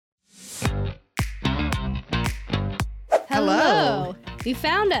Hello. You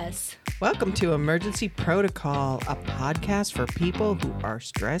found us. Welcome to Emergency Protocol, a podcast for people who are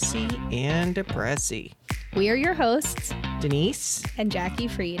stressy and depressy. We are your hosts, Denise. and Jackie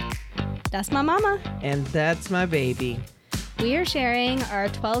Freed. That's my mama. And that's my baby. We are sharing our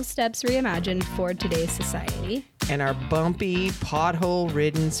 12 steps reimagined for today's society. And our bumpy,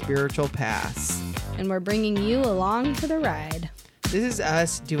 pothole-ridden spiritual paths. And we're bringing you along for the ride. This is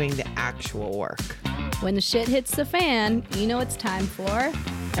us doing the actual work. When the shit hits the fan, you know it's time for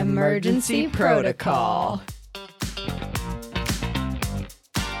Emergency Protocol.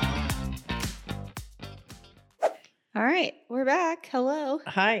 All right, we're back. Hello.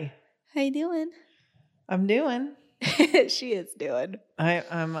 Hi. How you doing? I'm doing. She is doing.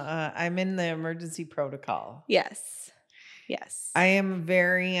 I'm in the emergency protocol. Yes. I am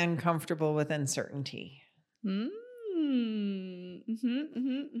very uncomfortable with uncertainty.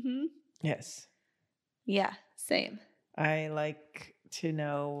 Yes. Yeah, same. I like to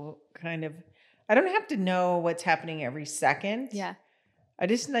know I don't have to know what's happening every second. Yeah. I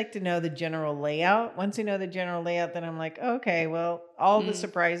just like to know the general layout. Once I know the general layout, then I'm like, okay, well, all the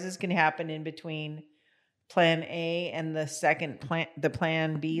surprises can happen in between plan A and the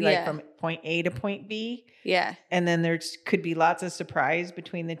plan B, like from point A to point B. Yeah. And then could be lots of surprise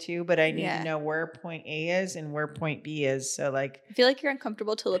between the two, but I need to know where point A is and where point B is. So like, I feel like you're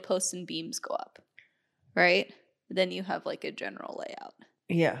uncomfortable till the posts and beams go up, right? Then you have like a general layout.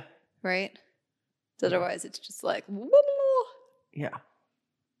 Yeah. Right? So otherwise it's just like, Yeah.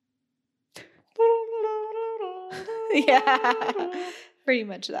 yeah, pretty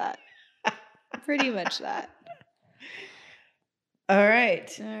much that. All right.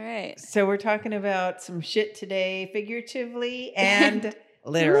 So we're talking about some shit today, figuratively and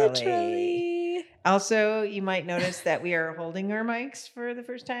literally. Also, you might notice that we are holding our mics for the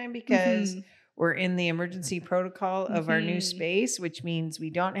first time because we're in the emergency protocol of our new space, which means we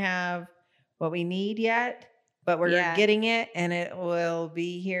don't have what we need yet, but we're getting it and it will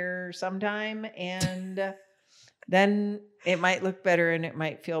be here sometime. And then it might look better and it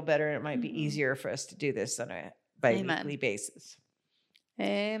might feel better. And it might be easier for us to do this on a bi-weekly basis.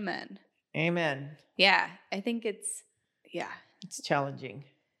 Amen. Yeah, I think it's challenging.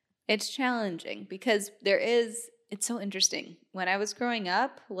 It's challenging because it's so interesting. When I was growing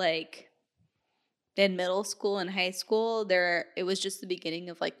up, like in middle school and high school, it was just the beginning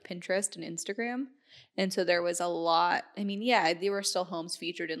of like Pinterest and Instagram. And so there was a lot, there were still homes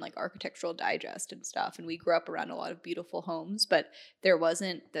featured in like Architectural Digest and stuff. And we grew up around a lot of beautiful homes, but there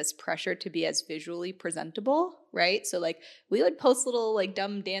wasn't this pressure to be as visually presentable, right? So like we would post little like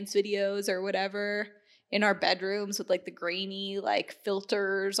dumb dance videos or whatever in our bedrooms with like the grainy like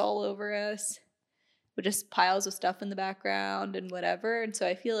filters all over us with just piles of stuff in the background and whatever. And so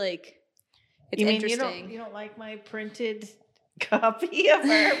I feel like it's interesting. You don't like my printed copy of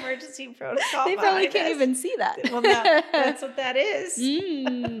our emergency protocol? They probably can't even see that. Well, that's what that is.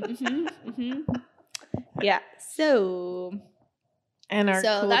 Yeah. So. And our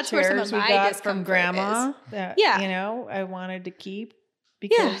cool that's chairs where some of we my got from Grandma is. that I wanted to keep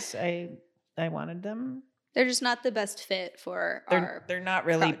because I wanted them. They're just not the best fit for our. They're not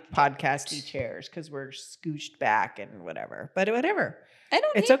really podcasty chairs because we're scooched back and whatever. But whatever. I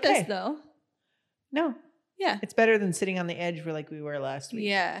don't hate this though. No. Yeah. It's better than sitting on the edge like we were last week.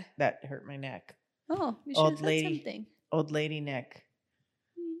 Yeah. That hurt my neck. Oh, we should have said something. Old lady neck.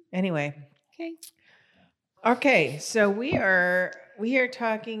 Anyway. Okay. So we are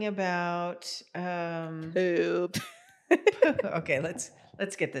talking about poop. Okay, let's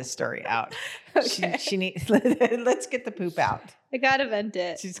get this story out. Okay. She needs let's get the poop out. I gotta vent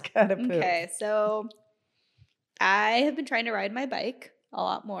it. She's gotta poop. Okay, so I have been trying to ride my bike a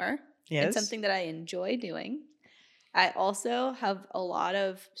lot more. Yes. It's something that I enjoy doing. I also have a lot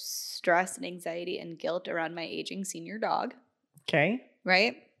of stress and anxiety and guilt around my aging senior dog. Okay.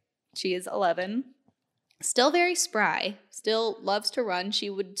 Right? She is 11. Still very spry. Still loves to run. She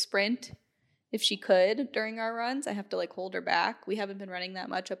would sprint if she could during our runs. I have to like hold her back. We haven't been running that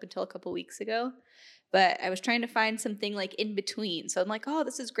much up until a couple weeks ago. But I was trying to find something like in between. So I'm like, oh,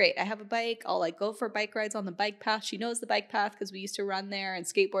 this is great. I have a bike. I'll like go for bike rides on the bike path. She knows the bike path because we used to run there and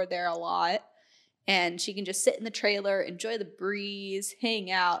skateboard there a lot. And she can just sit in the trailer, enjoy the breeze, hang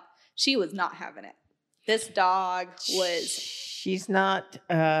out. She was not having it. This dog was... She's not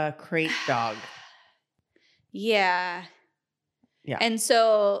a crate dog. Yeah. And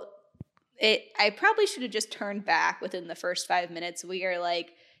so I probably should have just turned back within the first 5 minutes. We are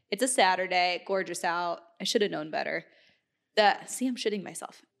like... It's a Saturday, gorgeous out. I should have known better. See, I'm shitting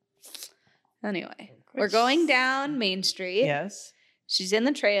myself. Anyway, we're going down Main Street. Yes. She's in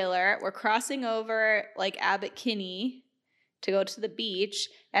the trailer. We're crossing over like Abbott Kinney. to go to the beach,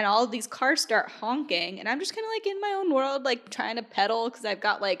 and all of these cars start honking, and I'm just kind of like in my own world, like trying to pedal because I've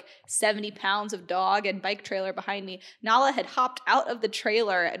got like 70 pounds of dog and bike trailer behind me. Nala had hopped out of the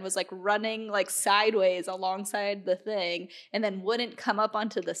trailer and was like running like sideways alongside the thing and then wouldn't come up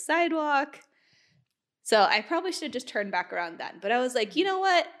onto the sidewalk. So I probably should have just turned back around then. But I was like, you know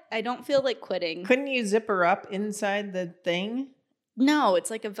what? I don't feel like quitting. Couldn't you zip her up inside the thing? No, it's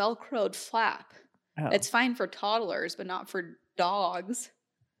like a Velcroed flap. Oh. It's fine for toddlers, but not for dogs.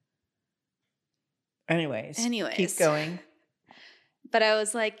 Anyways, keep going. But I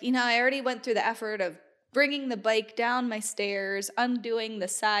was like, I already went through the effort of bringing the bike down my stairs, undoing the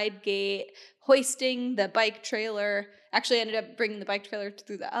side gate, hoisting the bike trailer. Actually, I ended up bringing the bike trailer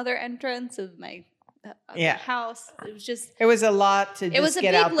through the other entrance of my house. It was a lot to just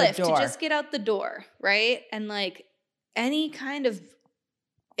get out the door. It was a big lift to just get out the door, right? And like any kind of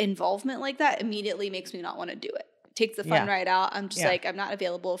involvement like that immediately makes me not want to do it. Takes the fun right out. I'm just like, I'm not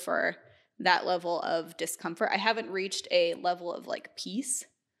available for that level of discomfort. I haven't reached a level of like peace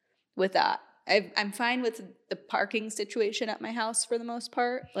with that. I'm fine with the parking situation at my house for the most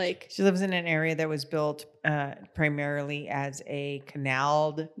part. Like, she lives in an area that was built primarily as a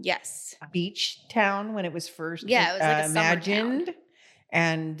canaled beach town when it was first it was like a imagined. Town.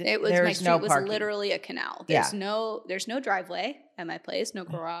 And it was my street was literally a canal. There's no driveway at my place, no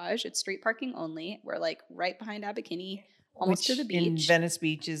garage. It's street parking only. We're like right behind Abercrombie, almost to the beach. In Venice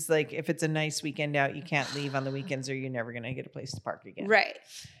Beach is like, if it's a nice weekend out, you can't leave on the weekends or you're never going to get a place to park again. Right.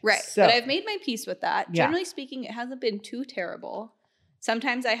 So, but I've made my peace with that. Generally speaking, it hasn't been too terrible.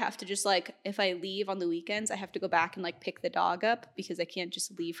 Sometimes I have to just like, if I leave on the weekends, I have to go back and like pick the dog up because I can't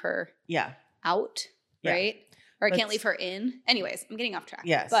just leave her out. Right. Or I can't leave her in. Anyways, I'm getting off track.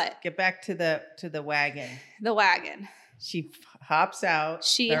 Yes. But get back to the wagon. The wagon. She hops out.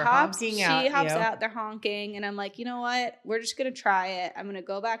 She hops out. They're honking. And I'm like, you know what? We're just going to try it. I'm going to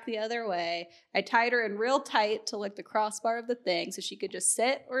go back the other way. I tied her in real tight to like the crossbar of the thing so she could just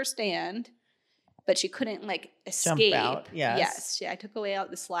sit or stand. But she couldn't like escape. Jump out. Yes. I took away out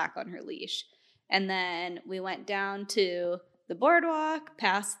the slack on her leash. And then we went down to the boardwalk,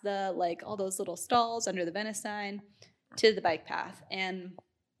 past the like all those little stalls under the Venice sign to the bike path. And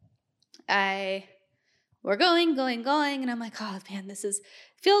we're going. And I'm like, oh man,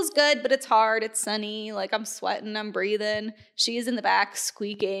 feels good, but it's hard. It's sunny. Like I'm sweating, I'm breathing. She's in the back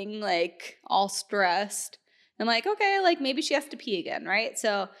squeaking, like all stressed. I'm like, okay, like maybe she has to pee again, right?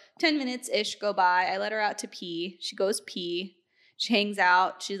 So 10 minutes-ish go by. I let her out to pee. She goes pee. She hangs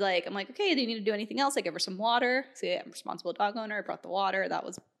out. She's like, I'm like, okay, do you need to do anything else? I give her some water. So I'm a responsible dog owner. I brought the water. That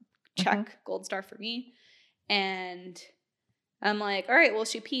was check, gold star for me. And I'm like, all right, well,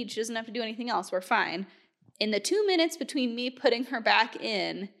 she peed. She doesn't have to do anything else. We're fine. In the 2 minutes between me putting her back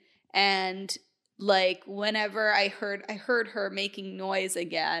in and like whenever I heard her making noise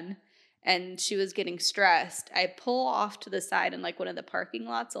again and she was getting stressed, I pull off to the side in like one of the parking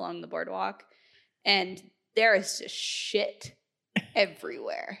lots along the boardwalk, and there is just shit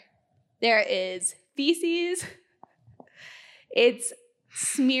everywhere. There is feces. It's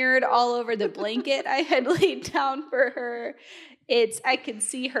smeared all over the blanket I had laid down for her. I can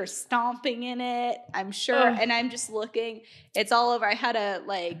see her stomping in it, I'm sure. And I'm just looking. It's all over. I had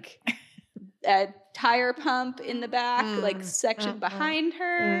a tire pump in the back, like section behind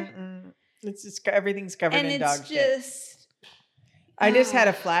her. It's just everything's covered in dog shit. I just had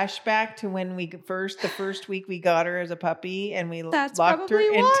a flashback to when the first week we got her as a puppy and we locked her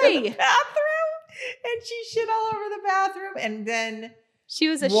into the bathroom and she shit all over the bathroom and then she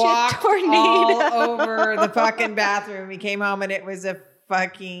was a shit tornado all over the fucking bathroom. We came home and it was a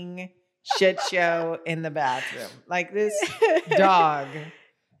fucking shit show in the bathroom. Like this dog.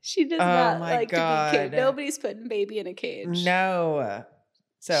 She does not like to be caged. Nobody's putting baby in a cage. No.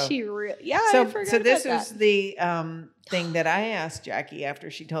 So I forgot so this about was the thing that I asked Jackie after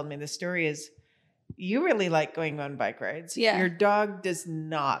she told me the story is you really like going on bike rides. Yeah. Your dog does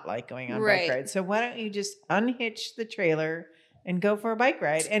not like going on bike rides. So why don't you just unhitch the trailer and go for a bike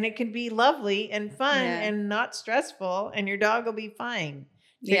ride? And it can be lovely and fun and not stressful and your dog will be fine.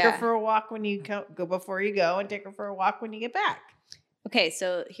 Take her for a walk when you go before you go and take her for a walk when you get back. Okay,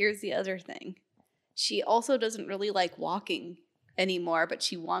 so here's the other thing. She also doesn't really like walking anymore, but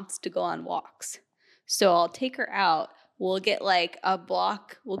she wants to go on walks. So I'll take her out. We'll get like a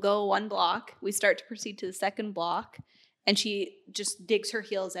block. We'll go one block. We start to proceed to the second block. And she just digs her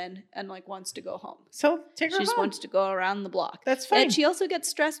heels in and like wants to go home. So take her home. She just wants to go around the block. That's fine. And she also gets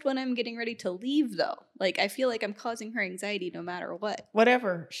stressed when I'm getting ready to leave though. Like I feel like I'm causing her anxiety no matter what.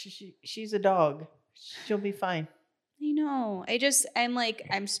 Whatever. She's a dog. She'll be fine. I know.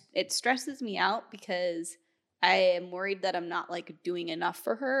 It stresses me out because I am worried that I'm not like doing enough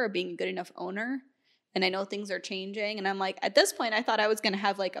for her or being a good enough owner. And I know things are changing. And I'm like, at this point, I thought I was going to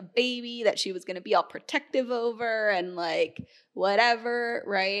have like a baby that she was going to be all protective over and like whatever,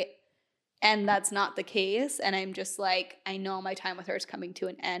 right? And that's not the case. And I'm just like, I know my time with her is coming to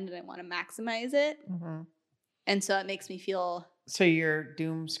an end and I want to maximize it. Mm-hmm. And so it makes me feel. So you're not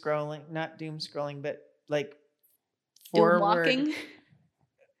doom scrolling, but like Doom forward. walking.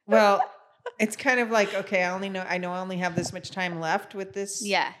 Well, it's kind of like, okay, I know I only have this much time left with this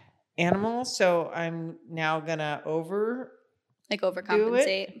animal. So I'm now going to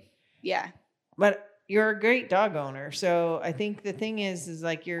overcompensate. Yeah. But you're a great dog owner. So I think the thing is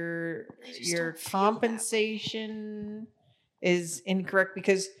like your compensation is incorrect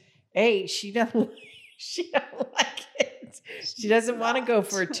because she doesn't like it. She doesn't want to go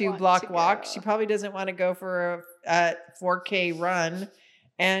for a 2-block walk. She probably doesn't want to go for a 4K run,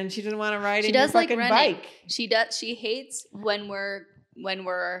 and she doesn't want to ride in your fucking bike. She does. She hates when we're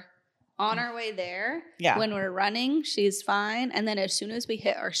on our way there. Yeah. When we're running, she's fine. And then as soon as we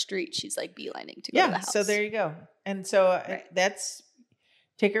hit our street, she's like beelining to go to the house. So there you go. And so that's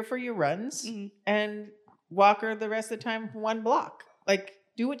take her for your runs and walk her the rest of the time 1 block. Like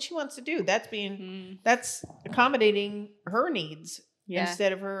do what she wants to do. That's accommodating her needs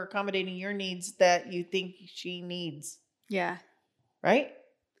instead of her accommodating your needs that you think she needs. Yeah. Right?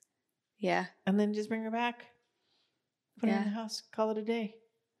 Yeah. And then just bring her back. Put her in the house. Call it a day.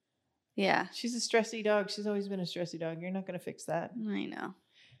 Yeah. She's a stressy dog. She's always been a stressy dog. You're not going to fix that. I know.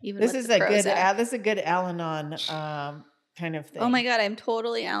 This is a good Al-Anon kind of thing. Oh my God, I'm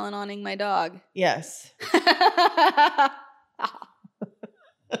totally Al-Anoning my dog. Yes.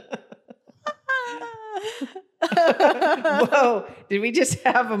 Whoa. Did we just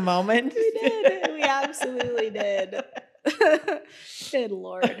have a moment? We did. We absolutely did. Good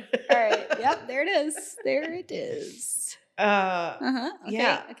Lord. All right. Yep. There it is. There it is. Okay,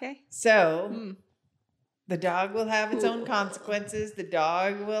 yeah. Okay. So the dog will have its own consequences. The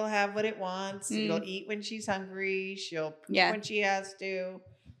dog will have what it wants. It'll eat when she's hungry. She'll poop when she has to.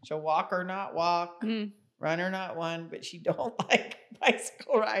 She'll walk or not walk, run or not run, but she don't like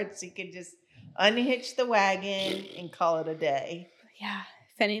bicycle rides. She can just unhitch the wagon and call it a day. Yeah.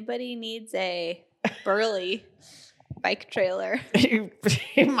 If anybody needs a burly bike trailer.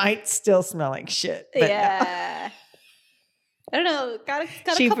 It might still smell like shit. Yeah. No. I don't know. Got a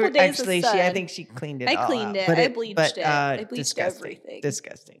couple days of sun. I think she cleaned it all I cleaned up. it. I bleached it. I bleached disgusting. Everything.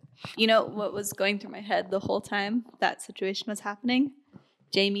 Disgusting. You know what was going through my head the whole time that situation was happening?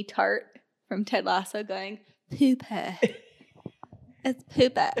 Jamie Tart from Ted Lasso going, Poopeh. It's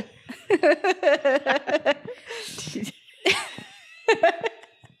Poopeh.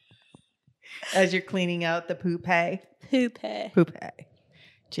 As you're cleaning out the Poopeh. Poopeh.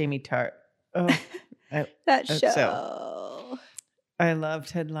 Jamie Tart. Oh, that show. So, I love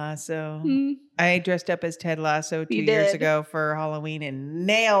Ted Lasso. I dressed up as Ted Lasso 2 years ago for Halloween and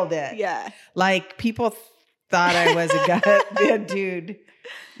nailed it. Yeah. Like people thought I was a dude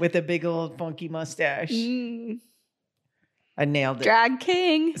with a big old funky mustache. I nailed it. Drag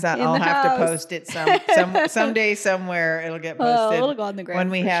king. So I'll have to post it someday somewhere. It'll get posted. Well, it'll go on the ground when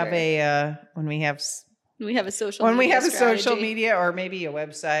we have a social media or maybe a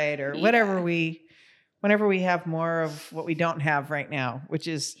website or whatever whenever we have more of what we don't have right now, which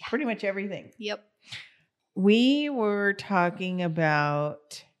is pretty much everything. Yep. We were talking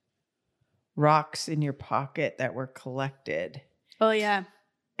about rocks in your pocket that were collected. Oh yeah.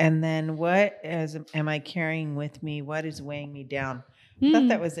 And then am I carrying with me? What is weighing me down? I thought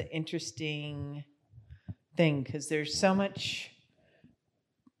that was an interesting thing because there's so much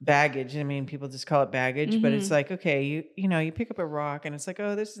baggage. I mean, people just call it baggage, but it's like, okay, you pick up a rock and it's like,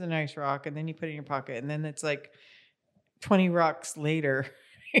 oh, this is a nice rock. And then you put it in your pocket and then it's like 20 rocks later.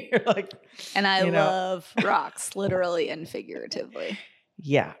 You're like, and I love rocks, literally and figuratively.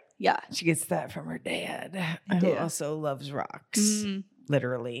 Yeah. Yeah. She gets that from her dad, who also loves rocks,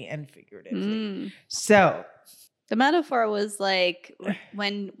 literally and figuratively. So the metaphor was like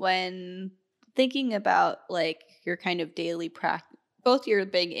when thinking about like your kind of daily practice, both your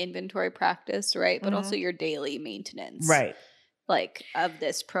big inventory practice, right? But also your daily maintenance. Right. Like of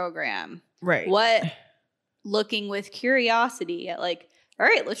this program. Right. What looking with curiosity at like, all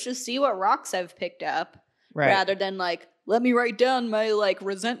right, let's just see what rocks I've picked up. Right. Rather than like, let me write down my like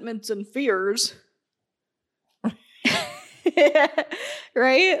resentments and fears.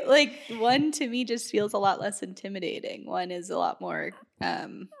 Right? Like one to me just feels a lot less intimidating. One is a lot more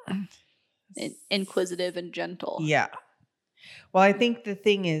inquisitive and gentle. Yeah. Well, I think the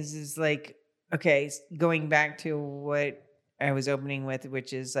thing is like, okay, going back to what I was opening with,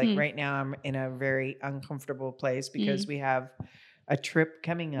 which is like right now I'm in a very uncomfortable place because we have a trip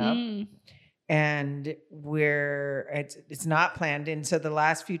coming up and it's not planned. And so the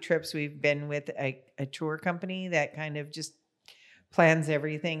last few trips we've been with a tour company that kind of just plans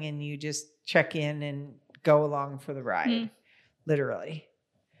everything and you just check in and go along for the ride, literally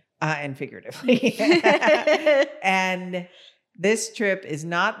and figuratively. And this trip is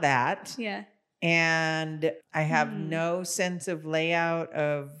not that. Yeah. And I have no sense of layout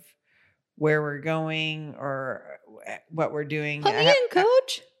of where we're going or what we're doing. Put me in,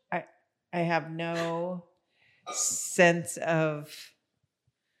 coach. I have no sense of,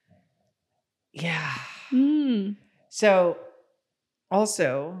 yeah. So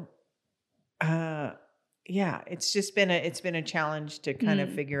also, it's been a challenge to kind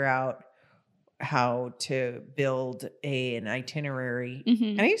of figure out how to build an itinerary.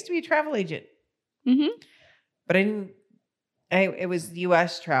 And I used to be a travel agent, but it was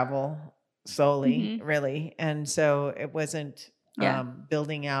U.S. travel solely, really. And so it wasn't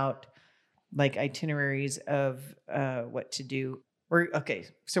building out like itineraries of what to do.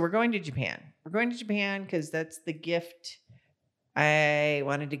 So we're going to Japan. We're going to Japan because that's the gift I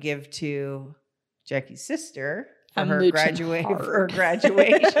wanted to give to Jackie's sister for her graduation.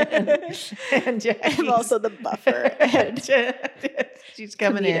 And I'm also the buffer. She's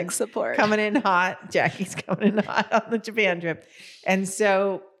coming in support. Coming in hot. Jackie's coming in hot on the Japan trip. And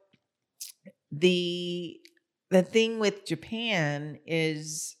so the thing with Japan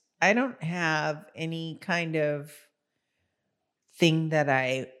is I don't have any kind of thing that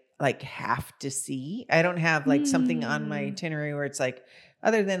I like have to see. I don't have like something on my itinerary where it's like,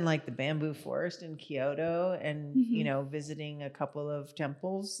 other than like the bamboo forest in Kyoto and, visiting a couple of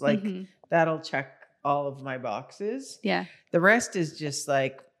temples, like that'll check all of my boxes. Yeah. The rest is just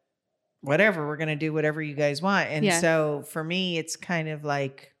like, whatever, we're going to do whatever you guys want. And so for me, it's kind of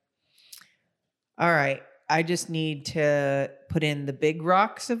like, all right, I just need to put in the big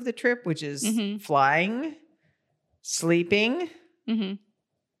rocks of the trip, which is flying, sleeping, and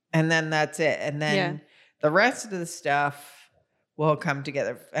then that's it. And then the rest of the stuff will come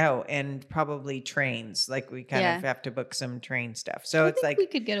together. Oh, and probably trains. Like we kind of have to book some train stuff. So it's like we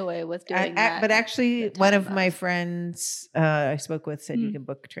could get away with doing that. But actually, one of my friends I spoke with said you can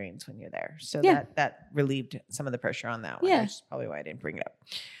book trains when you're there. So that relieved some of the pressure on that one. Which is probably why I didn't bring it up.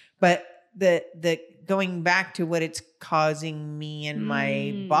 But the going back to what it's causing me in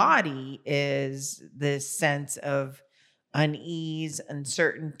my body is this sense of unease,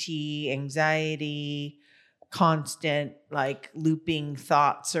 uncertainty, anxiety, constant like looping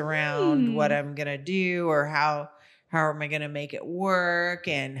thoughts around what I'm going to do or how am I going to make it work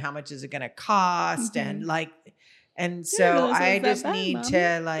and how much is it going to cost and so I just need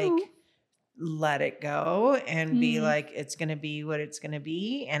to like let it go and be like, it's going to be what it's going to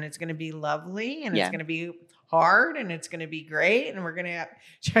be and it's going to be lovely and it's going to be hard and it's going to be great. And we're going to have,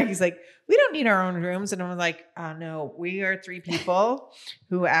 Jackie's like, we don't need our own rooms. And I'm like, oh no, we are 3 people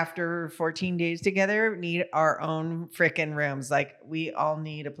who after 14 days together need our own freaking rooms. Like we all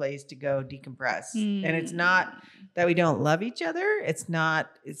need a place to go decompress. And it's not that we don't love each other. It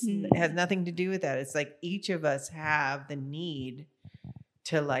has nothing to do with that. It's like each of us have the need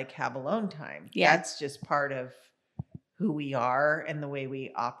to like have alone time. Yeah. That's just part of who we are and the way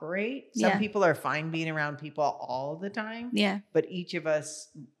we operate. Some people are fine being around people all the time. Yeah. But each of us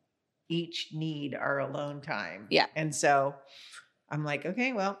need our alone time. Yeah. And so I'm like,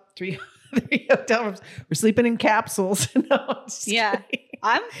 okay, well, 3 hotel rooms. We're sleeping in capsules. No, kidding.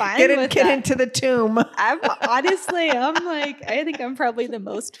 I'm fine with that. Get into the tomb. I'm like, I think I'm probably the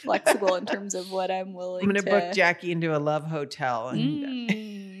most flexible in terms of what I'm willing to. I'm going to book Jackie into a love hotel.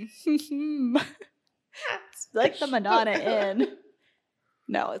 And it's like the Madonna Inn.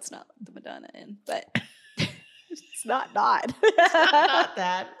 No, it's not the Madonna Inn, but it's not. It's not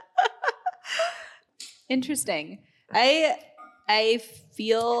that. Interesting. I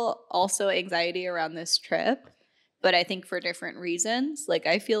feel also anxiety around this trip, but I think for different reasons. Like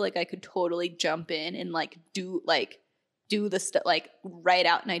I feel like I could totally jump in and do the stuff, like write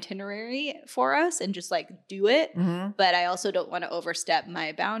out an itinerary for us and just like do it. But I also don't want to overstep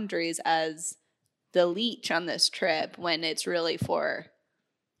my boundaries as the leech on this trip when it's really for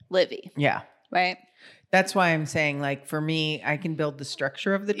Livy. Yeah. Right. That's why I'm saying, like, for me, I can build the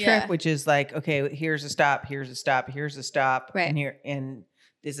structure of the trip, which is like, okay, here's a stop, here's a stop, here's a stop. Right. And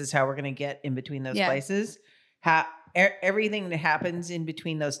this is how we're going to get in between those places. Everything that happens in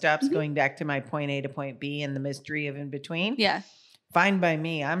between those stops, going back to my point A to point B and the mystery of in between. Yeah. Fine by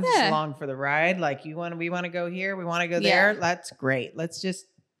me. I'm just along for the ride. Like we want to go here. We want to go there. That's great. Let's just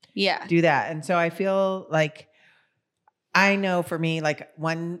do that. And so I feel like I know for me, like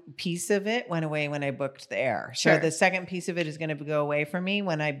one piece of it went away when I booked the air. Sure. So the second piece of it is going to go away from me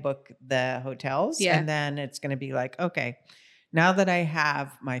when I book the hotels. Yeah. And then it's going to be like, okay, now that I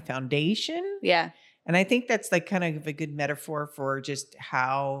have my foundation. Yeah. And I think that's like kind of a good metaphor for just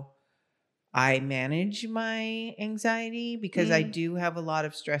how I manage my anxiety, because I do have a lot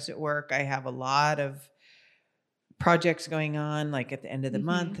of stress at work. I have a lot of projects going on. Like at the end of the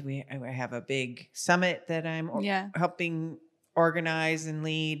month, I have a big summit that I'm helping organize and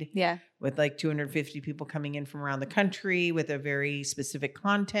lead. Yeah. With like 250 people coming in from around the country with a very specific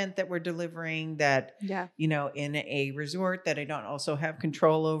content that we're delivering that, you know, in a resort that I don't also have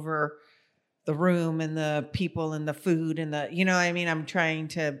control over the room and the people and the food and the, you know, I mean, I'm trying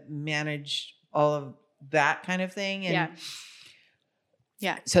to manage all of that kind of thing. And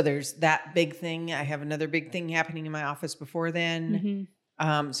so there's that big thing. I have another big thing happening in my office before then.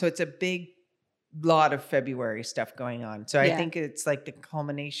 So it's a big lot of February stuff going on. So I think it's like the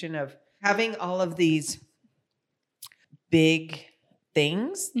culmination of having all of these big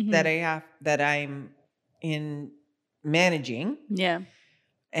things that I'm in managing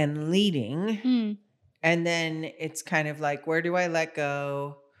and leading. And then it's kind of like, where do I let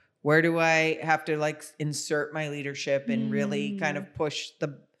go? Where do I have to like insert my leadership and really kind of push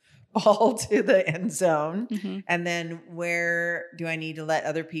the ball to the end zone? And then where do I need to let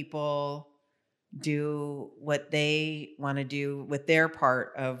other people do what they want to do with their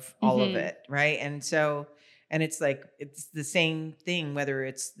part of all of it, right? And so, and it's like, it's the same thing, whether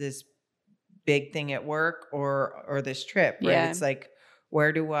it's this big thing at work or this trip, right? It's like,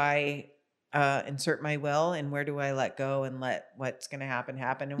 where do I insert my will, and where do I let go and let what's going to happen,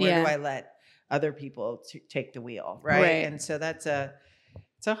 and where do I let other people take the wheel, right? And so it's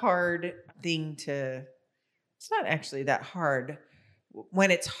a hard thing to, it's not actually that hard.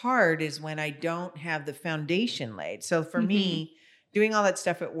 When it's hard is when I don't have the foundation laid. So for me, doing all that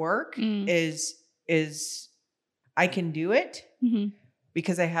stuff at work is I can do it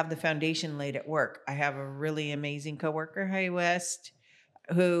because I have the foundation laid at work. I have a really amazing coworker, Hi West,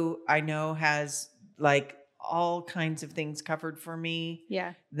 who I know has like all kinds of things covered for me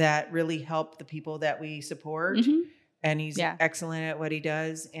that really help the people that we support. And he's excellent at what he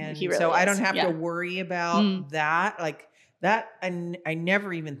does. And he really so I don't is. have to worry about that. Like that, I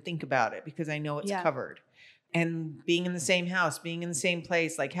never even think about it because I know it's covered. And being in the same house, being in the same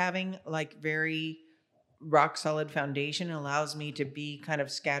place, like having like very rock solid foundation allows me to be kind of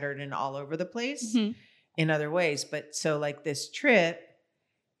scattered and all over the place in other ways. But so like this trip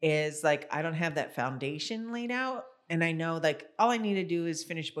is like, I don't have that foundation laid out. And I know like all I need to do is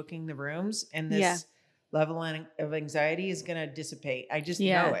finish booking the rooms, and this level of anxiety is going to dissipate. I just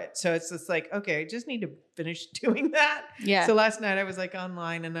know it. So it's just like, okay, I just need to finish doing that. So last night I was like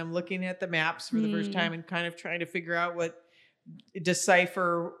online and I'm looking at the maps for the first time and kind of trying to figure out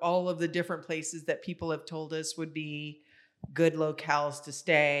decipher all of the different places that people have told us would be good locales to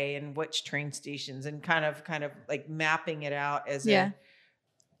stay and which train stations, and kind of like mapping it out as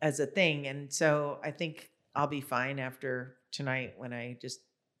a thing. And so I think I'll be fine after tonight when I just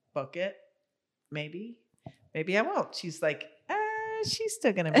book it. Maybe I won't. She's like, she's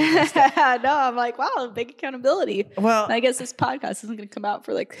still going to be messed up. No, I'm like, wow, big accountability. Well, I guess this podcast isn't going to come out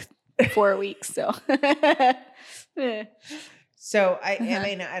for like 4 weeks. So, so I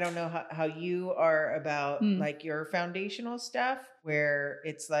mean, I don't know how you are about like your foundational stuff, where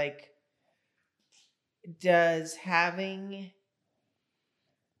it's like, does having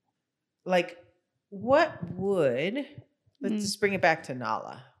like, what would, let's just bring it back to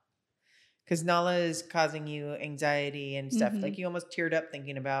Nala. Because Nala is causing you anxiety and stuff. Like you almost teared up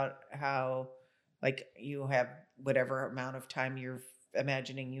thinking about how like you have whatever amount of time you're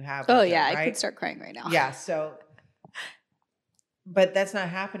imagining you have. Oh yeah, right? I could start crying right now. Yeah. So, but that's not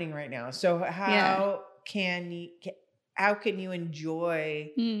happening right now. So how can you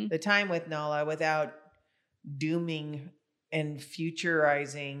enjoy the time with Nala without dooming and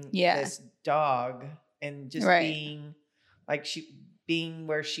futurizing this dog and just being like being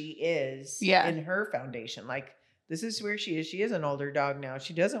where she is in her foundation? Like, this is where she is. She is an older dog now.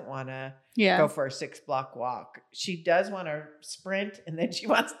 She doesn't want to go for a 6-block walk. She does want to sprint, and then she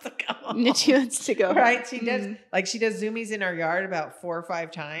wants to go. She wants to go. Right. She does. Like, she does zoomies in our yard about 4 or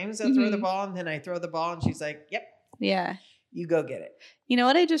 5 times. I'll throw the ball, and then I throw the ball, and she's like, yep. Yeah. You go get it. You know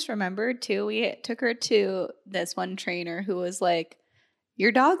what I just remembered too? We took her to this one trainer who was like,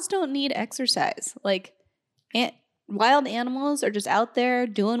 your dogs don't need exercise. Like, wild animals are just out there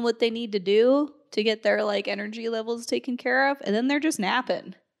doing what they need to do to get their like energy levels taken care of, and then they're just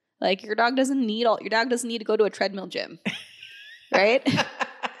napping. Like, your dog doesn't need to go to a treadmill gym. Right?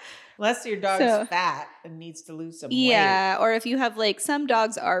 Unless your dog's fat and needs to lose some weight. Yeah, or if you have like some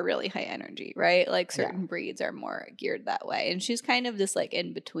dogs are really high energy, right? Like certain breeds are more geared that way. And she's kind of this like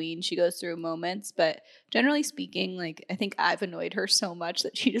in between. She goes through moments, but generally speaking, like I think I've annoyed her so much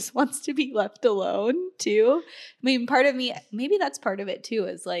that she just wants to be left alone too. I mean, part of me, maybe that's part of it too,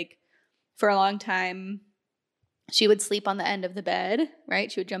 is like for a long time she would sleep on the end of the bed,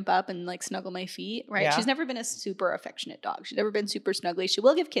 right? She would jump up and like snuggle my feet, right? Yeah. She's never been a super affectionate dog. She's never been super snuggly. She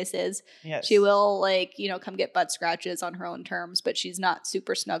will give kisses. Yes. She will like, come get butt scratches on her own terms, but she's not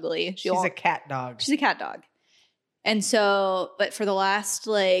super snuggly. She's a cat dog. She's a cat dog. And so, but for the last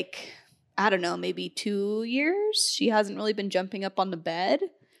like, I don't know, maybe 2 years, she hasn't really been jumping up on the bed.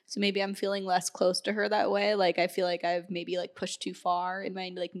 So maybe I'm feeling less close to her that way. Like I feel like I've maybe like pushed too far in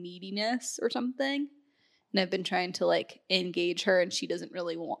my like neediness or something. And I've been trying to like engage her, and she doesn't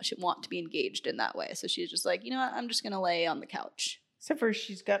really want to be engaged in that way. So she's just like, you know what? I'm just going to lay on the couch. Except for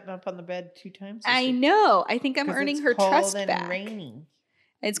she's gotten up on the bed 2 times. I know. I think I'm earning her trust back. It's cold and rainy.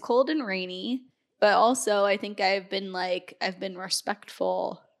 It's cold and rainy. But also I think I've been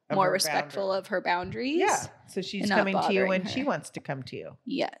respectful, more respectful of her boundaries. Yeah. So she's coming to you when she wants to come to you.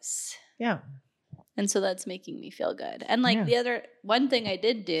 Yes. Yeah. And so that's making me feel good. And like the other one thing I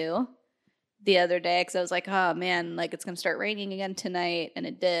did do the other day, because I was like, oh man, like it's gonna start raining again tonight, and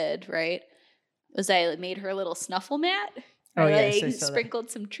it did, right? Was I made her a little snuffle mat. I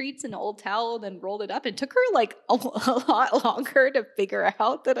sprinkled some treats in an old towel, then rolled it up. It took her like a lot longer to figure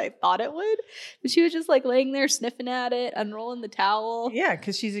out than I thought it would. But she was just like laying there sniffing at it, unrolling the towel. Yeah,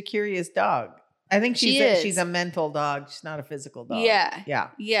 because she's a curious dog. I think she's a mental dog. She's not a physical dog.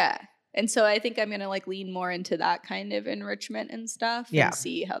 Yeah. And so I think I'm gonna like lean more into that kind of enrichment and stuff and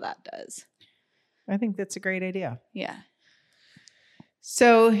see how that does. I think that's a great idea. Yeah.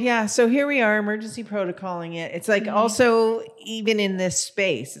 So here we are, emergency protocoling it. It's like also even in this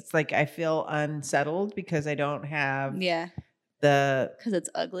space, it's like I feel unsettled because I don't have because it's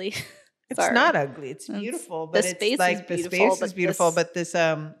ugly. It's not ugly. It's beautiful, but it's like the space is beautiful, but this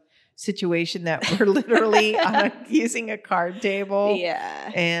situation that we're literally using a card table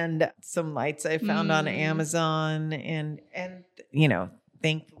and some lights I found on Amazon and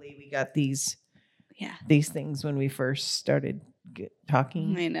thankfully we got these things when we first started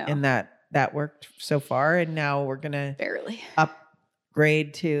talking. I know. And that worked so far. And now we're going to barely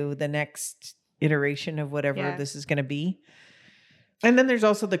upgrade to the next iteration of whatever this is going to be. And then there's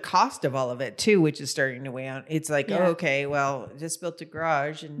also the cost of all of it too, which is starting to weigh on. It's like, okay, well, just built a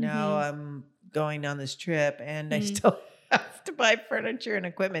garage and now I'm going on this trip and I still have to buy furniture and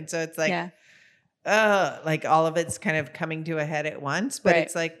equipment. So it's like, like all of it's kind of coming to a head at once. But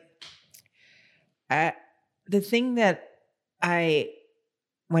it's like, the thing that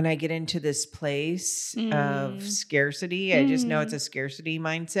when I get into this place of scarcity, I just know it's a scarcity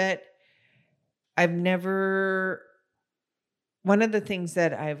mindset. One of the things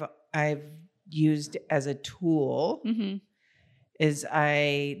that I've used as a tool is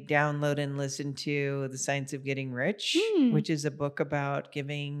I download and listen to The Science of Getting Rich, which is a book about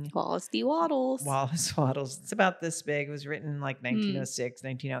giving Wallace D. Wattles. It's about this big. It was written like 1906,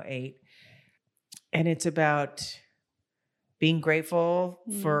 1908. And it's about being grateful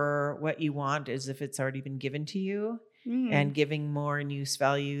for what you want as if it's already been given to you and giving more in use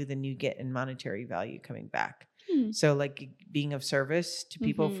value than you get in monetary value coming back. So like being of service to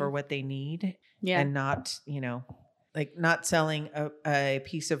people for what they need and not, like not selling a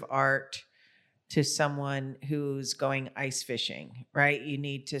piece of art to someone who's going ice fishing, right? You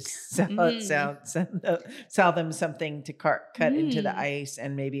need to sell them something to cut into the ice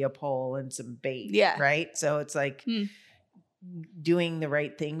and maybe a pole and some bait, right? So it's like doing the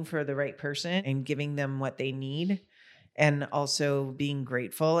right thing for the right person and giving them what they need. And also being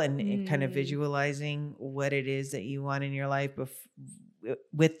grateful and kind of visualizing what it is that you want in your life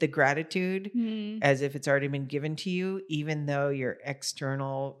with the gratitude as if it's already been given to you, even though your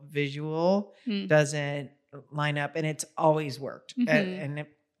external visual doesn't line up. And it's always worked. And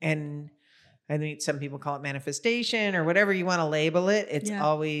I think some people call it manifestation or whatever you want to label it. It's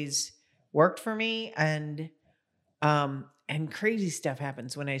always worked for me. And crazy stuff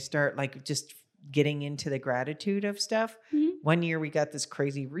happens when I start like just getting into the gratitude of stuff. One year we got this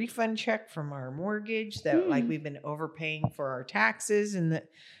crazy refund check from our mortgage that like we've been overpaying for our taxes. And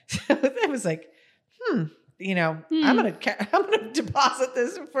so that was like, I'm going to deposit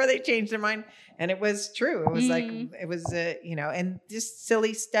this before they change their mind. And it was true. It was like, it was, and just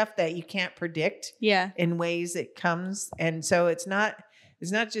silly stuff that you can't predict in ways it comes. And so it's not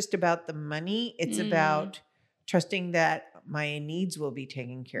just about the money. It's about trusting that my needs will be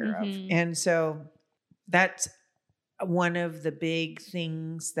taken care of. And so that's one of the big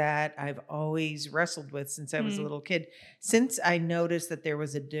things that I've always wrestled with since I was a little kid, since I noticed that there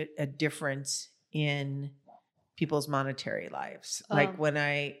was a difference in people's monetary lives. Like when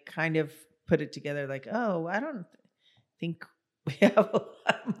I kind of put it together, like, oh, I don't think we have a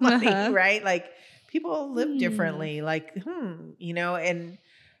lot of money, right? Like people live differently, like, you know, and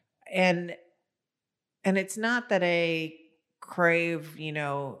it's not that I crave, you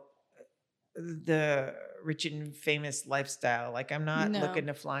know, the rich and famous lifestyle. Like I'm not looking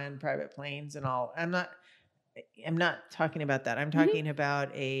to fly on private planes and all. I'm not talking about that. I'm talking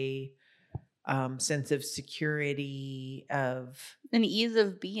about a sense of security, of an ease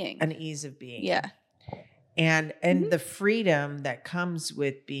of being. Yeah. And the freedom that comes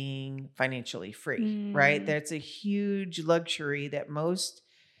with being financially free, right? That's a huge luxury that most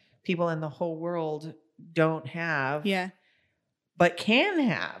people in the whole world don't have. Yeah. But can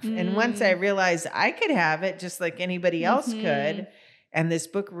have. And once I realized I could have it just like anybody else could. And this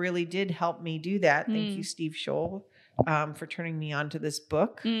book really did help me do that. Thank you, Steve Scholl, for turning me on to this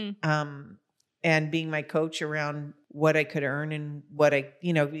book. And being my coach around what I could earn and what I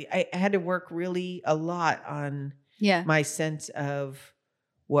had to work really a lot on my sense of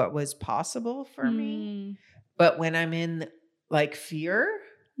what was possible for me. But when I'm in like fear,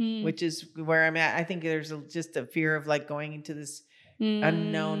 which is where I'm at, I think there's just a fear of like going into this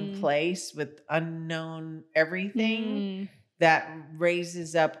unknown place with unknown everything that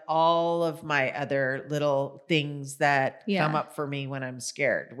raises up all of my other little things that come up for me when I'm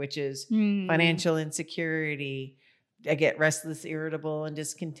scared, which is financial insecurity. I get restless, irritable, and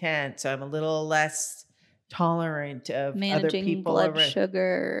discontent. So I'm a little less tolerant of other people.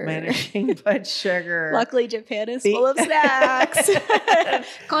 Managing blood sugar. Luckily, Japan is full of snacks.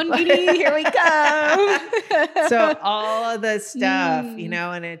 Konbini, here we come. So all of the stuff, you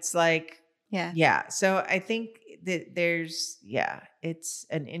know, and it's like, yeah. So I think that there's, it's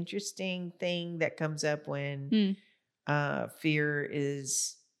an interesting thing that comes up when fear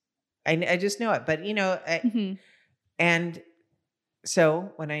is, I just know it, but you know, and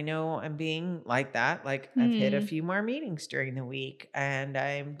so when I know I'm being like that, like I've hit a few more meetings during the week and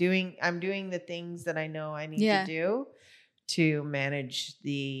I'm doing the things that I know I need to do to manage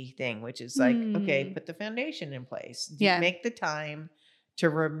the thing, which is like, okay, put the foundation in place. Make the time to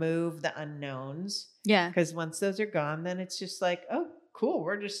remove the unknowns. Yeah. Because once those are gone, then it's just like, oh, cool.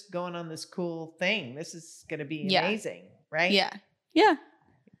 We're just going on this cool thing. This is going to be amazing. Right? Yeah. Yeah.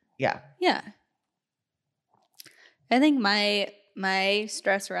 Yeah. Yeah. I think my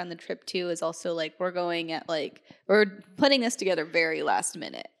stress around the trip too is also like we're putting this together very last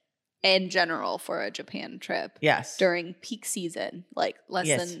minute in general for a Japan trip. Yes. During peak season, like less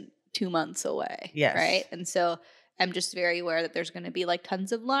than 2 months away. Yes. Right. And so I'm just very aware that there's going to be like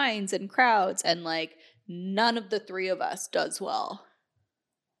tons of lines and crowds, and like none of the three of us does well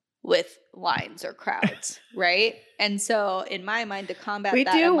with lines or crowds. Right. And so in my mind, to combat we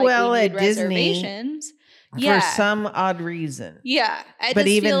that, do like, well we need at Disney reservations. For some odd reason. Yeah. I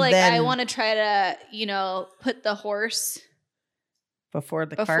just feel like I want to try to, you know, put the horse before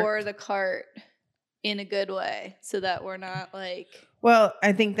the cart in a good way so that we're not like. Well,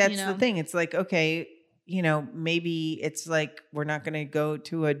 I think that's the thing. It's like, okay, you know, maybe it's like we're not going to go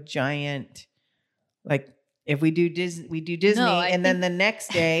to a giant, like if we do Disney, and then the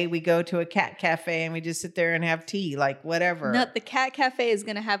next day we go to a cat cafe and we just sit there and have tea, like whatever. No, the cat cafe is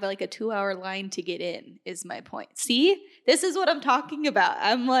going to have like a 2-hour line to get in, is my point. See, this is what I'm talking about.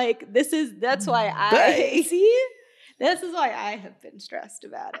 I'm like, that's why this is why I have been stressed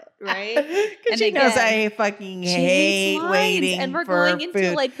about it, right? Because she knows I fucking hate waiting and we're for going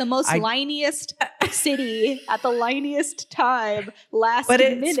into like the most liniest city at the liniest time last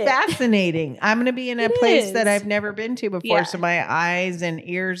minute. But it's fascinating. I'm going to be in a place that I've never been to before, so my eyes and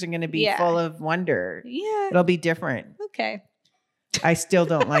ears are going to be full of wonder. Yeah, it'll be different. Okay. I still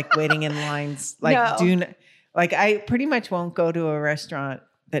don't like waiting in lines. Like I pretty much won't go to a restaurant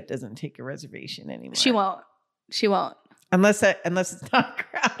that doesn't take a reservation anymore. She won't. Unless it's not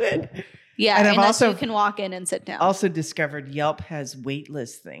crowded. Yeah, and unless you can walk in and sit down. Also discovered Yelp has wait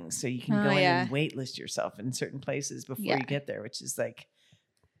list things. So you can go in and wait list yourself in certain places before you get there, which is like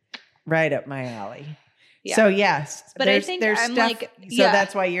right up my alley. Yeah. So yes. But I think there's I'm stuff, like, so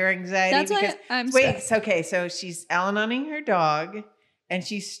that's why your anxiety. That's because, why I'm stressed. Okay, so she's Al-Anoning her dog. And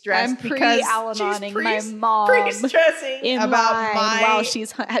she's stressed I'm because Al-Anoning my mom. Pre-stressing about line while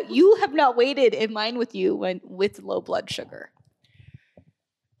she's. You have not waited in line with you with low blood sugar.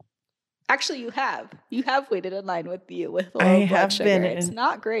 Actually, you have. You have waited in line with you with low blood sugar. It's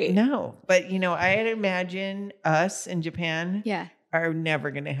not great. No, but I'd imagine us in Japan. Yeah. Are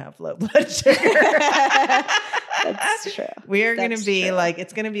never going to have low blood sugar. That's true. We are going to be true. like,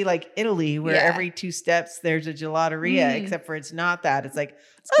 it's going to be like Italy, where every 2 steps there's a gelateria, except for it's not that. It's like,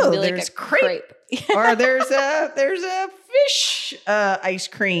 there's like crepe. Or there's a fish ice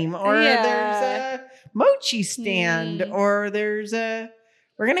cream, or there's a mochi stand, or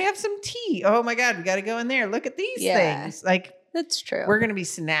we're going to have some tea. Oh my God, we got to go in there. Look at these things. Like, that's true. We're going to be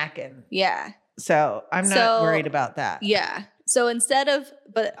snacking. Yeah. So I'm not worried about that. Yeah. So instead of,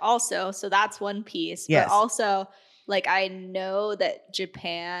 but also, so that's one piece. Yes. But also, like, I know that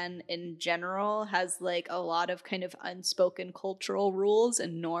Japan in general has like a lot of kind of unspoken cultural rules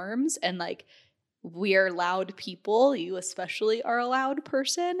and norms. And like, we are loud people. You especially are a loud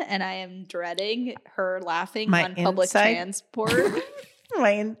person. And I am dreading her laughing on public transport.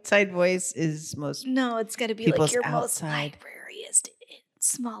 My inside voice is most. No, it's going to be like your outside. most librariest,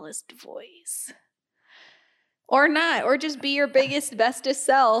 smallest voice. Or not, or just be your biggest, bestest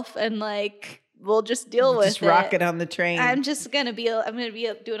self, and like we'll just deal with it. Just rock it on the train. I'm gonna be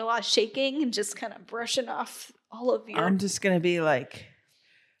doing a lot of shaking and just kind of brushing off all of your. I'm just gonna be like,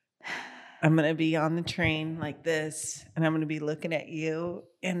 I'm gonna be on the train like this, and I'm gonna be looking at you,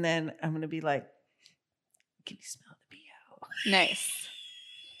 and then I'm gonna be like, can you smell the BO?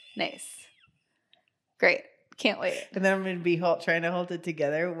 Nice, great. Can't wait. And then I'm going to be trying to hold it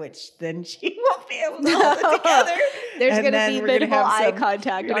together, which then she won't be able to hold it together. There's going to be minimal eye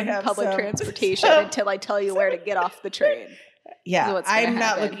contact on public transportation until I tell you where to get off the train. Yeah, I'm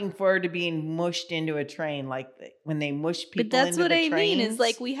not looking forward to being mushed into a train like when they mush people into the trains. But that's what I mean is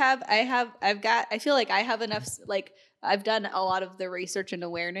like I feel like I have enough, like I've done a lot of the research and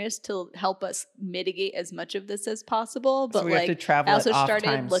awareness to help us mitigate as much of this as possible. But so we have to travel I also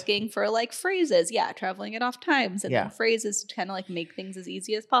started looking for like phrases. Yeah, traveling at off times and then phrases to kind of like make things as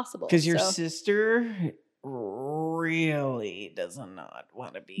easy as possible. Because your sister really does not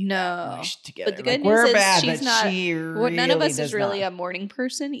want to be mushed together. But the good news is she's not. None of us is really a morning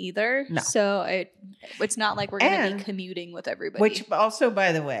person either. No. So it's not like we're going to be commuting with everybody. Which also,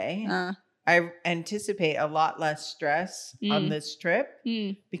 by the way, I anticipate a lot less stress on this trip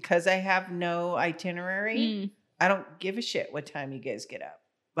because I have no itinerary. I don't give a shit what time you guys get up.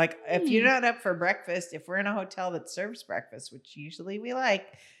 Like if you're not up for breakfast, if we're in a hotel that serves breakfast, which usually we like,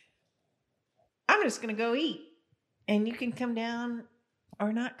 I'm just going to go eat and you can come down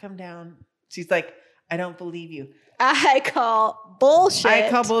or not come down. She's like, I don't believe you. I call bullshit. I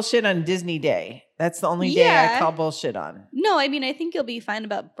call bullshit on Disney Day. That's the only day I call bullshit on. No, I mean, I think you'll be fine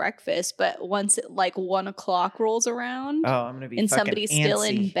about breakfast, but once it like 1 o'clock rolls around, I'm gonna be and somebody's antsy. Still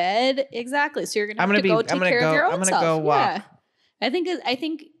in bed, exactly. So you're gonna have to go take care of your own self. I'm gonna go walk. Yeah.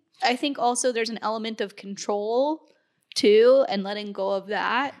 I think also there's an element of control too, and letting go of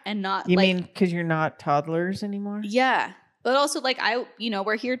that, and not. You mean because you're not toddlers anymore? Yeah. But also, like,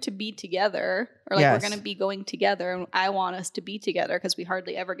 we're here to be together, or like we're going to be going together, and I want us to be together because we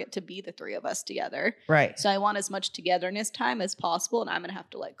hardly ever get to be the three of us together. Right. So I want as much togetherness time as possible, and I'm going to have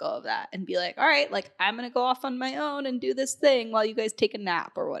to let go of that and be like, all right, like, I'm going to go off on my own and do this thing while you guys take a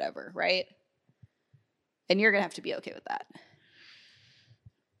nap or whatever, right? And you're going to have to be okay with that.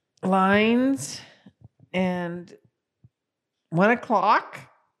 Lines and 1 o'clock?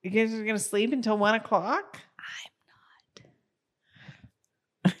 You guys are going to sleep until 1 o'clock?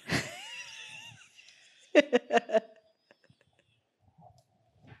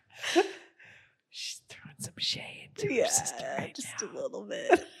 She's throwing some shade to her sister right just now. A little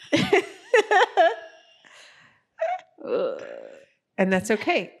bit. And that's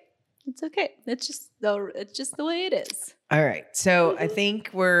okay. It's okay. It's just the way it is. All right. So I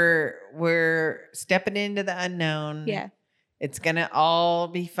think we're stepping into the unknown. Yeah. It's gonna all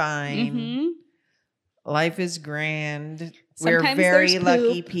be fine. Mm-hmm. Life is grand. Sometimes we're very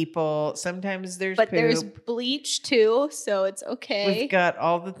lucky people. Sometimes there's but poop. There's bleach too, so it's okay. We've got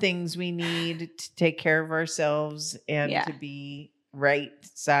all the things we need to take care of ourselves and to be right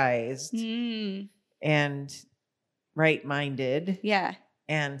sized and right minded. Yeah.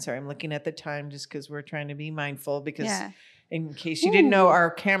 And sorry, I'm looking at the time just because we're trying to be mindful because in case you didn't know,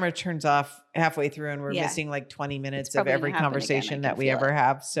 our camera turns off halfway through and we're missing like 20 minutes of every conversation that we ever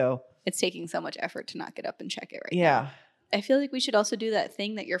have. So it's taking so much effort to not get up and check it now. Yeah. I feel like we should also do that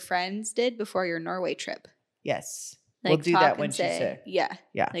thing that your friends did before your Norway trip. Yes. Like we'll do that when she's sick. Yeah.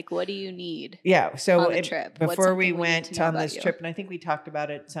 Yeah. Like, what do you need? Yeah. So on the trip? Before we went on this trip, and I think we talked about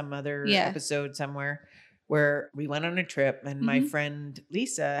it some other episode somewhere, where we went on a trip and my friend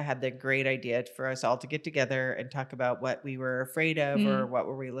Lisa had the great idea for us all to get together and talk about what we were afraid of or what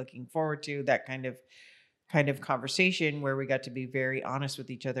were we looking forward to, that kind of conversation where we got to be very honest with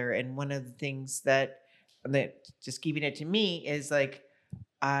each other. And one of the things that just keeping it to me is like,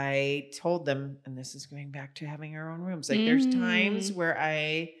 I told them, and this is going back to having our own rooms. Like there's times where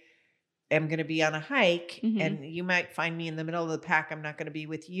I am going to be on a hike and you might find me in the middle of the pack. I'm not going to be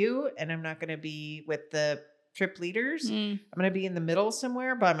with you and I'm not going to be with the trip leaders. I'm going to be in the middle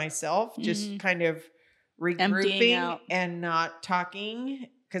somewhere by myself, just kind of regrouping and not talking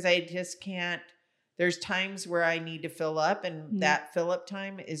because I just can't. There's times where I need to fill up and that fill up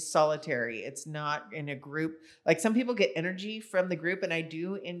time is solitary. It's not in a group. Like some people get energy from the group and I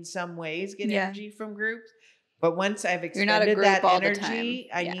do in some ways get energy from groups. But once I've expended that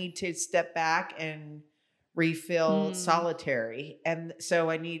energy, I need to step back and refill solitary. And so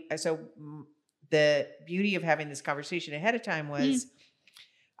the beauty of having this conversation ahead of time was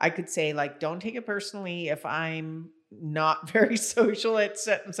I could say like, don't take it personally if I'm not very social at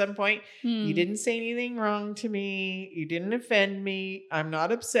some point. You didn't say anything wrong to me. You didn't offend me. I'm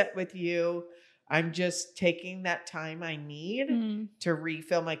not upset with you. I'm just taking that time I need to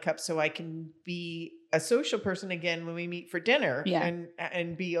refill my cup so I can be a social person again when we meet for dinner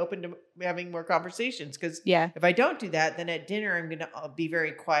and be open to having more conversations. Because if I don't do that, then at dinner, I'm going to be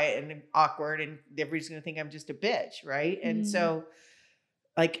very quiet and awkward and everybody's going to think I'm just a bitch. Right. And so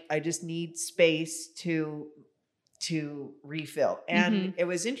like, I just need space to refill. And it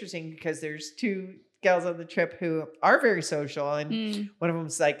was interesting because there's two gals on the trip who are very social. And one of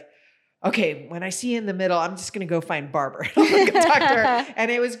them's like, okay, when I see you in the middle, I'm just going to go find Barbara. I'm going to talk to her. And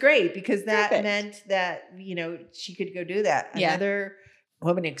it was great because that meant that, she could go do that. Another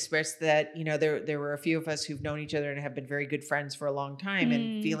woman expressed that, there were a few of us who've known each other and have been very good friends for a long time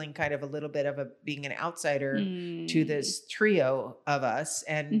and feeling kind of a little bit of being an outsider to this trio of us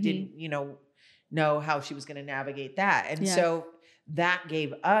and didn't, know how she was going to navigate that. And so that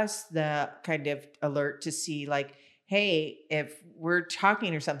gave us the kind of alert to see like, hey, if we're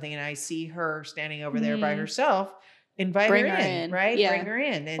talking or something and I see her standing over there by herself, invite her in, right? Yeah. Bring her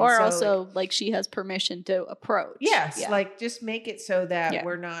in. And or so, also like she has permission to approach. Yes. Yeah. Like just make it so that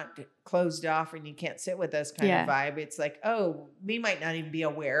we're not closed off and you can't sit with us kind of vibe. It's like, oh, we might not even be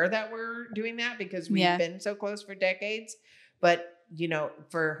aware that we're doing that because we've been so close for decades. But,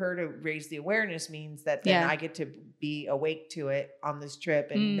 for her to raise the awareness means that then I get to be awake to it on this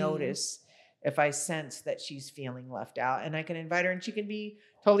trip and notice if I sense that she's feeling left out and I can invite her and she can be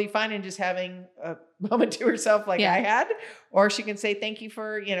totally fine and just having a moment to herself like I had, or she can say, thank you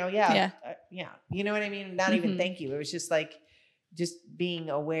for, you know what I mean? Not even thank you. It was just like, just being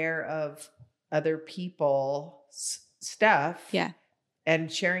aware of other people's stuff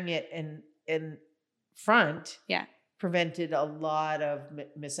and sharing it in front prevented a lot of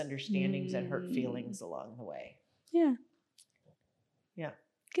misunderstandings and hurt feelings along the way. Yeah. Yeah.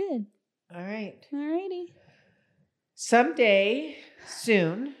 Good. All right. All righty. Someday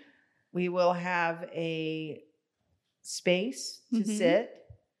soon, we will have a space to sit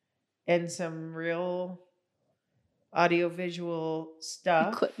and some real audiovisual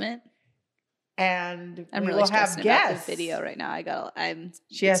stuff. Equipment. And I'm we really will have guests. The video right now.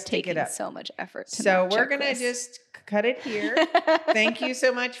 She has taking so much effort. So we're going to just cut it here. Thank you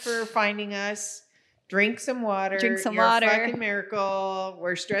so much for finding us. Drink some water. You're a fucking miracle.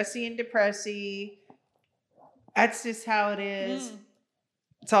 We're stressy and depressy. That's just how it is.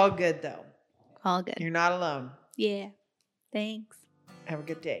 It's all good, though. All good. You're not alone. Yeah. Thanks. Have a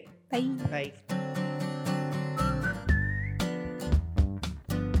good day. Bye. Bye.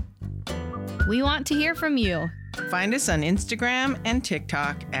 We want to hear from you. Find us on Instagram and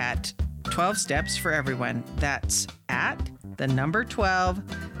TikTok at 12 Steps for Everyone. That's at the number 12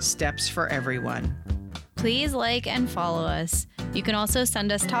 Steps for Everyone. Please like and follow us. You can also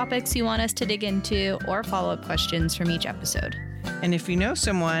send us topics you want us to dig into or follow-up questions from each episode. And if you know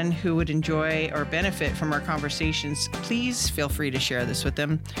someone who would enjoy or benefit from our conversations, please feel free to share this with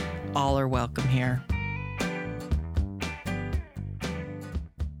them. All are welcome here.